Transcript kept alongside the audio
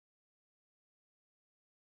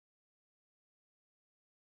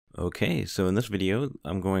Okay, so in this video,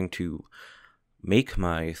 I'm going to make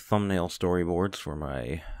my thumbnail storyboards for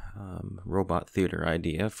my robot theater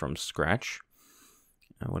idea from scratch.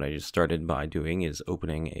 What I just started by doing is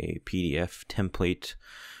opening a PDF template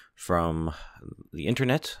from the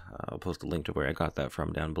internet. I'll post a link to where I got that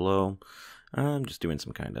from down below. I'm just doing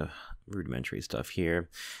some kind of rudimentary stuff here.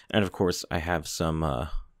 And of course, I have some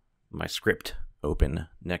my script open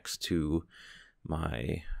next to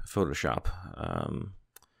my Photoshop.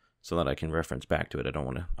 So that I can reference back to it. I don't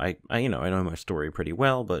want to, I know my story pretty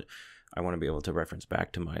well, but I want to be able to reference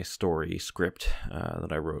back to my story script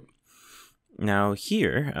that I wrote. Now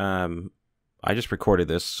here, I just recorded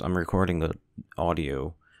this. I'm recording the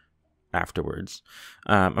audio afterwards.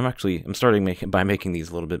 I'm starting by making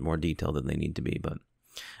these a little bit more detailed than they need to be, but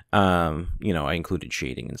I included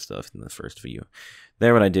shading and stuff in the first view.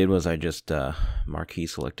 There, what I did was I just marquee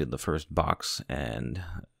selected the first box and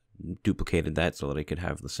duplicated that so that I could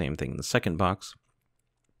have the same thing in the second box.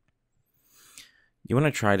 You want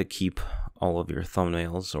to try to keep all of your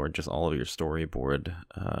thumbnails or just all of your storyboard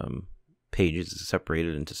pages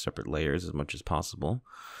separated into separate layers as much as possible.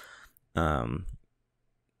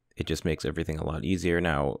 It just makes everything a lot easier.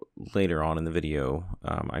 Now, later on in the video,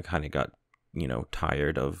 I kind of got,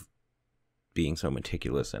 tired of being so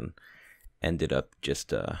meticulous and ended up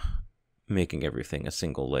just making everything a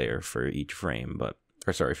single layer for each frame,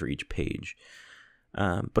 for each page.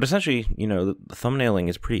 But essentially, the thumbnailing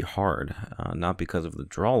is pretty hard, not because of the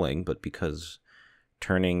drawing, but because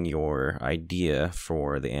turning your idea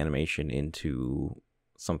for the animation into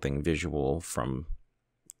something visual from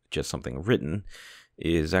just something written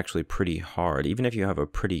is actually pretty hard. Even if you have a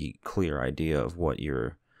pretty clear idea of what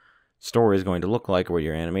your story is going to look like or what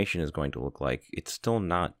your animation is going to look like, it's still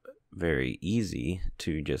not very easy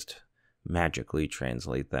to just magically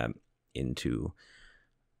translate that into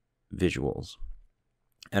visuals.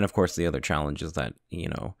 And of course, the other challenge is that,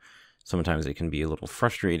 sometimes it can be a little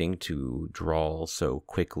frustrating to draw so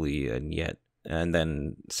quickly and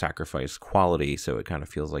then sacrifice quality, so it kind of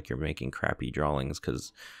feels like you're making crappy drawings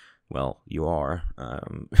because, well, you are.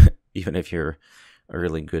 Even if you're a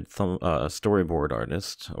really good storyboard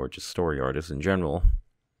artist or just story artist in general,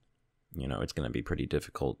 it's going to be pretty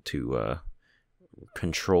difficult to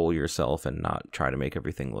control yourself and not try to make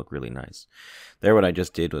everything look really nice. There, what I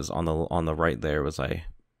just did was on the right there was I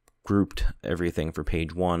grouped everything for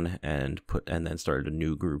page 1 and then started a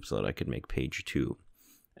new group so that I could make page 2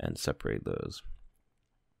 and separate those.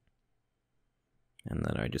 And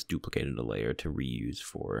then I just duplicated a layer to reuse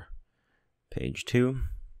for page 2.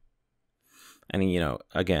 And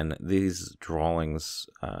again, these drawings,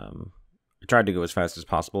 I tried to go as fast as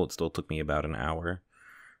possible. It still took me about an hour.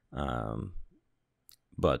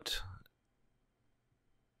 But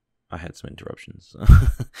I had some interruptions,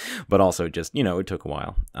 but also just, it took a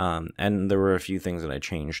while. And there were a few things that I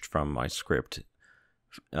changed from my script,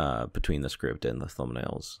 between the script and the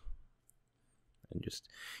thumbnails. And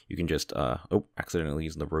you can just, accidentally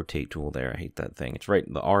use the rotate tool there. I hate that thing. It's right,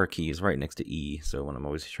 the R key is right next to E. So when I'm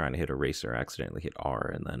always trying to hit eraser, I accidentally hit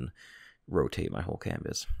R and then rotate my whole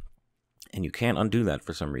canvas. And you can't undo that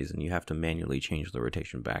for some reason. You have to manually change the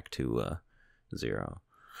rotation back to 0.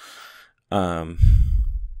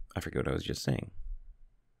 I forget what I was just saying.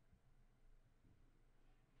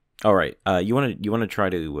 All right, you want to try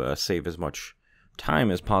to save as much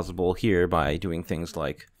time as possible here by doing things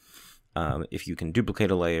like if you can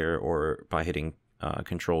duplicate a layer, or by hitting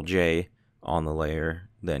Control J on the layer,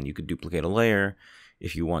 then you could duplicate a layer.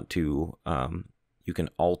 If you want to, you can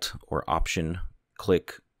Alt or Option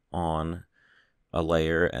click on a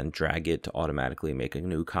layer and drag it to automatically make a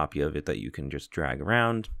new copy of it that you can just drag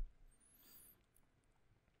around.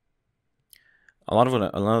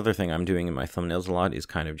 Another thing I'm doing in my thumbnails a lot is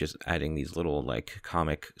kind of just adding these little like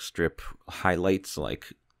comic strip highlights,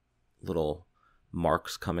 like little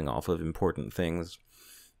marks coming off of important things.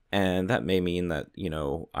 And that may mean that,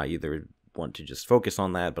 I either want to just focus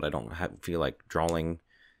on that, but I don't feel like drawing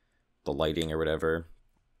the lighting or whatever.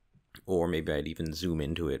 Or maybe I'd even zoom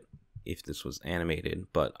into it if this was animated,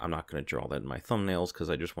 but I'm not going to draw that in my thumbnails because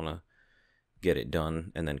I just want to get it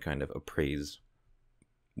done and then kind of appraise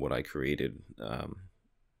what I created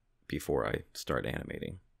before I start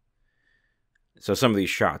animating. So some of these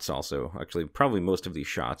shots also, actually probably most of these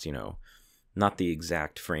shots, not the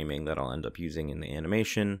exact framing that I'll end up using in the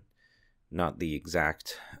animation, not the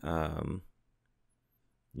exact,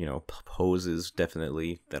 poses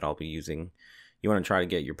definitely that I'll be using. You want to try to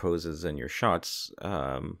get your poses and your shots,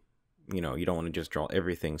 you don't want to just draw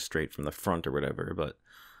everything straight from the front or whatever, but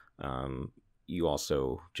you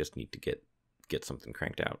also just need to get something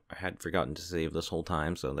cranked out. I had forgotten to save this whole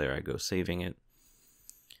time, so there I go saving it.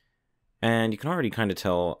 And you can already kind of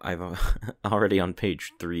tell I've already on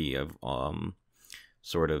page 3 I've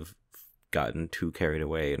sort of gotten too carried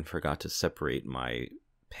away and forgot to separate my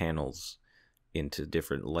panels into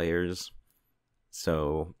different layers.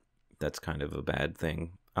 So that's kind of a bad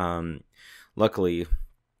thing. Luckily,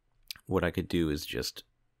 what I could do is just,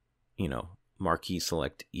 marquee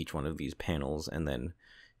select each one of these panels and then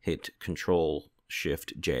hit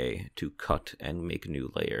Control-Shift-J to cut and make a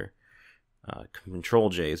new layer.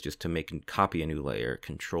 Control-J is just to copy a new layer.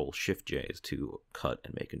 Control-Shift-J is to cut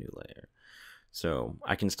and make a new layer. So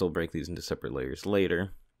I can still break these into separate layers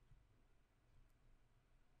later.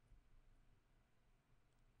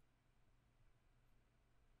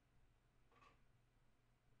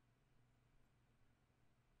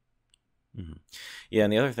 Yeah,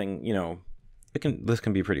 and the other thing, this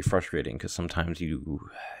can be pretty frustrating because sometimes you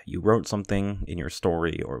wrote something in your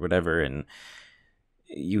story or whatever, and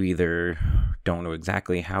you either don't know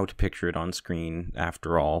exactly how to picture it on screen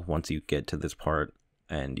after all once you get to this part,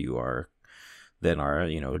 and you are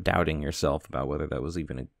doubting yourself about whether that was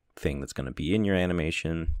even a thing that's going to be in your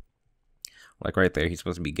animation. Like right there, he's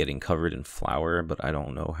supposed to be getting covered in flour, but I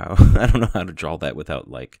don't know how to draw that without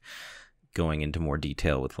like going into more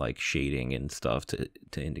detail with like shading and stuff to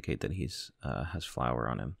indicate that he's has flour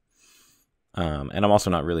on him. And I'm also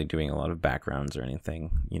not really doing a lot of backgrounds or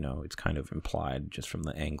anything. It's kind of implied just from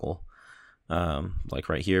the angle. Like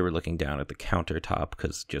right here, we're looking down at the countertop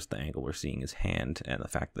because just the angle we're seeing his hand, and the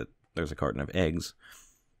fact that there's a carton of eggs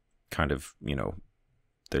kind of,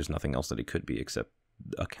 there's nothing else that it could be except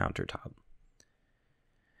a countertop.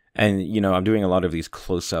 And, I'm doing a lot of these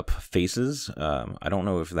close-up faces. I don't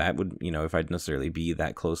know if that would, if I'd necessarily be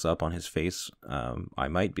that close up on his face. I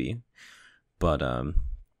might be. But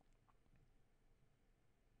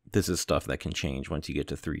this is stuff that can change once you get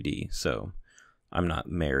to 3D. So I'm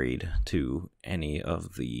not married to any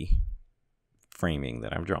of the framing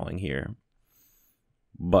that I'm drawing here.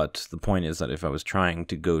 But the point is that if I was trying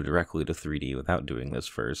to go directly to 3D without doing this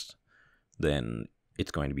first, then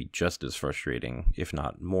it's going to be just as frustrating, if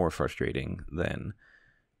not more frustrating, than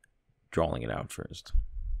drawing it out first.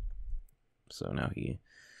 So now he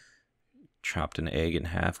chopped an egg in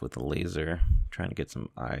half with a laser, trying to get some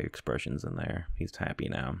eye expressions in there. He's happy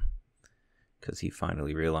now, because he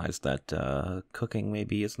finally realized that cooking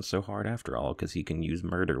maybe isn't so hard after all, because he can use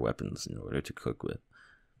murder weapons in order to cook with.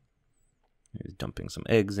 He's dumping some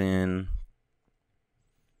eggs in.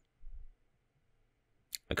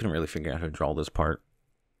 I couldn't really figure out how to draw this part.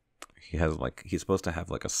 He's supposed to have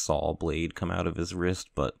like a saw blade come out of his wrist,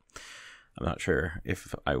 but I'm not sure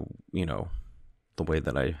if the way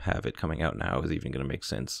that I have it coming out now is even going to make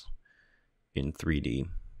sense in 3D.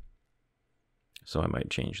 So I might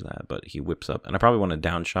change that, but he whips up, and I probably want a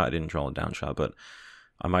down shot. I didn't draw a down shot, but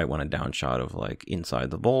I might want a down shot of like inside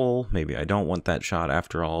the bowl. Maybe I don't want that shot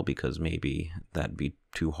after all, because maybe that'd be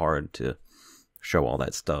too hard to show all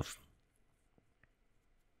that stuff.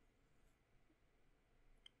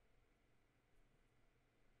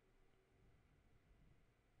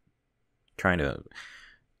 Trying to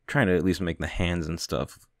at least make the hands and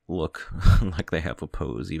stuff look like they have a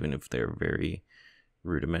pose, even if they're very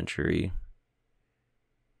rudimentary.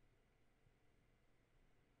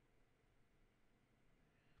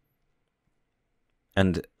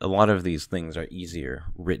 And a lot of these things are easier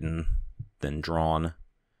written than drawn.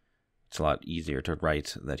 It's a lot easier to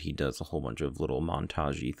write that he does a whole bunch of little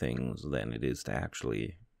montage-y things than it is to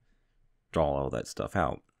actually draw all that stuff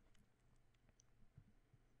out.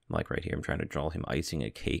 Like right here, I'm trying to draw him icing a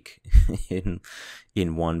cake in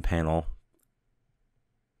one panel.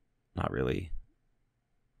 Not really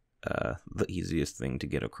the easiest thing to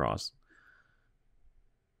get across.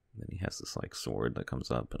 Then he has this like sword that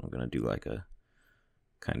comes up, and I'm gonna do like a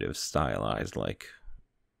kind of stylized, like,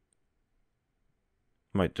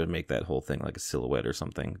 might make that whole thing like a silhouette or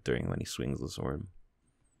something during when he swings the sword.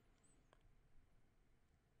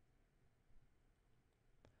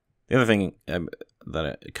 The other thing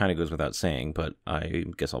that it kind of goes without saying, but I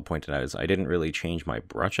guess I'll point it out, is I didn't really change my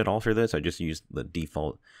brush at all for this. I just used the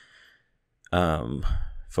default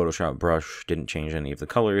Photoshop brush. Didn't change any of the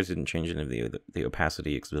colors, didn't change any of the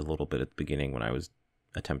opacity, except a little bit at the beginning when I was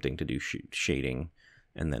attempting to do shading,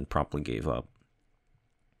 and then promptly gave up.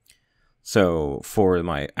 So for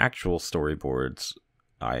my actual storyboards,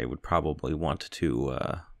 I would probably want to,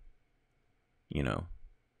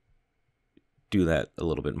 do that a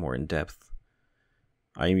little bit more in depth.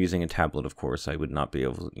 I am using a tablet, of course. I would not be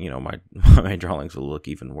able to, my my drawings will look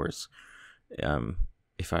even worse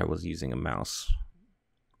if I was using a mouse.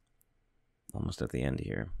 Almost at the end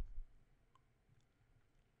here.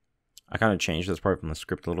 I kind of changed this part from the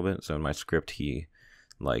script a little bit. So in my script, he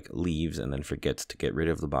like leaves and then forgets to get rid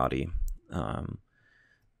of the body. And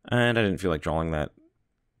I didn't feel like drawing that.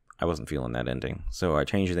 I wasn't feeling that ending. So I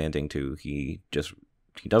changed the ending to he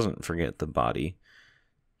doesn't forget the body.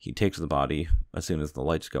 He takes the body as soon as the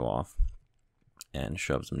lights go off and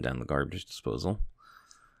shoves him down the garbage disposal.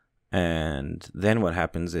 And then what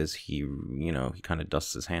happens is he kind of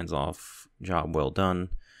dusts his hands off, job well done.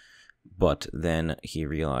 But then he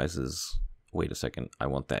realizes, wait a second, I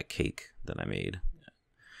want that cake that I made.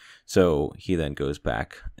 So he then goes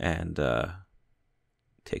back and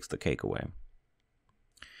takes the cake away.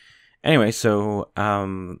 Anyway, so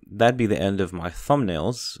that'd be the end of my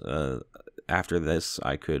thumbnails. After this,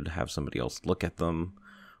 I could have somebody else look at them,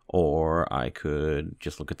 or I could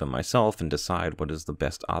just look at them myself and decide what is the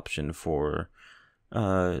best option for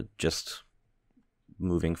just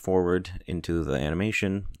moving forward into the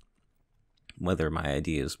animation, whether my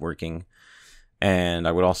idea is working. And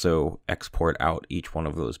I would also export out each one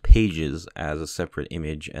of those pages as a separate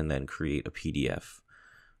image and then create a PDF,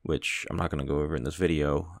 which I'm not going to go over in this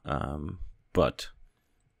video, but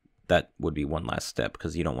that would be one last step,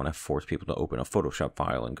 because you don't want to force people to open a Photoshop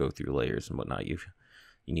file and go through layers and whatnot. You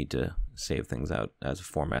need to save things out as a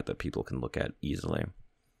format that people can look at easily.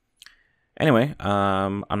 Anyway,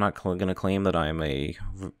 I'm not going to claim that I'm a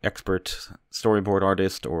expert storyboard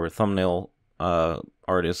artist or thumbnail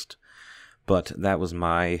artist, but that was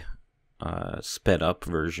my sped up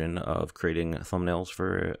version of creating thumbnails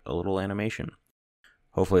for a little animation.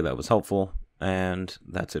 Hopefully that was helpful, and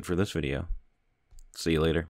that's it for this video. See you later.